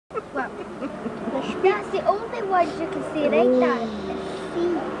That's the only ones you can see right now.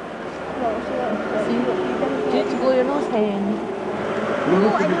 See. Do you need to blow your nose, Hen? No,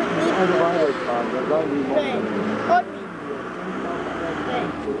 I don't need to.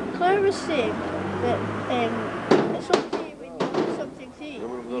 Claire was saying that it's okay when you do something safe,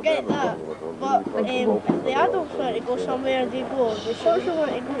 you get that, but if the adults want to go somewhere, they go. The children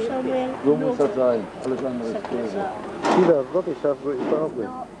want to go somewhere, no. Simple as that. See that rubbish I've got your probably.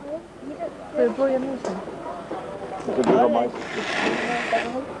 Do you blow your nose, Hen?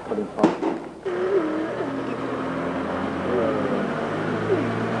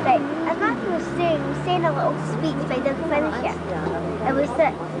 Right, as Matthew was saying a little speech, but I didn't finish it. It was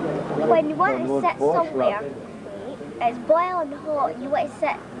that when you want to sit somewhere, it's boiling hot, you want to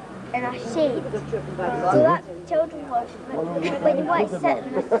sit in a shade. So that children want, when you want to sit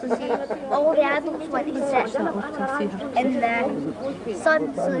in the shade, all the adults want to sit in the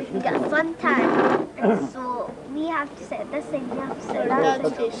sun so they can get a sun tan. And so we have to sit at this side, we have to sit at that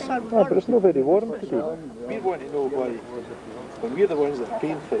side. But it's not very warm today. We want to know why, when we're the ones that are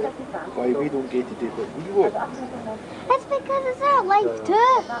paying for it, why we don't get to do what we want. It's because it's our life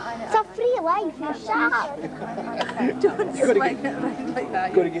too. It's a free life, you're sharp. Don't swing it around like that.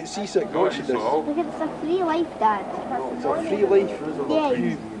 You've got to get seasick watching this. Because it's a free life, Dad. It's a free life. Yeah.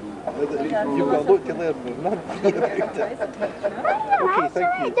 You've got a lot to learn, there's nothing free about it. Okay,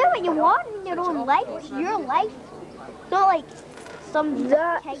 thank you. Do what you want in your own life. It's your life. Not like some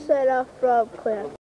That's enough from Claire.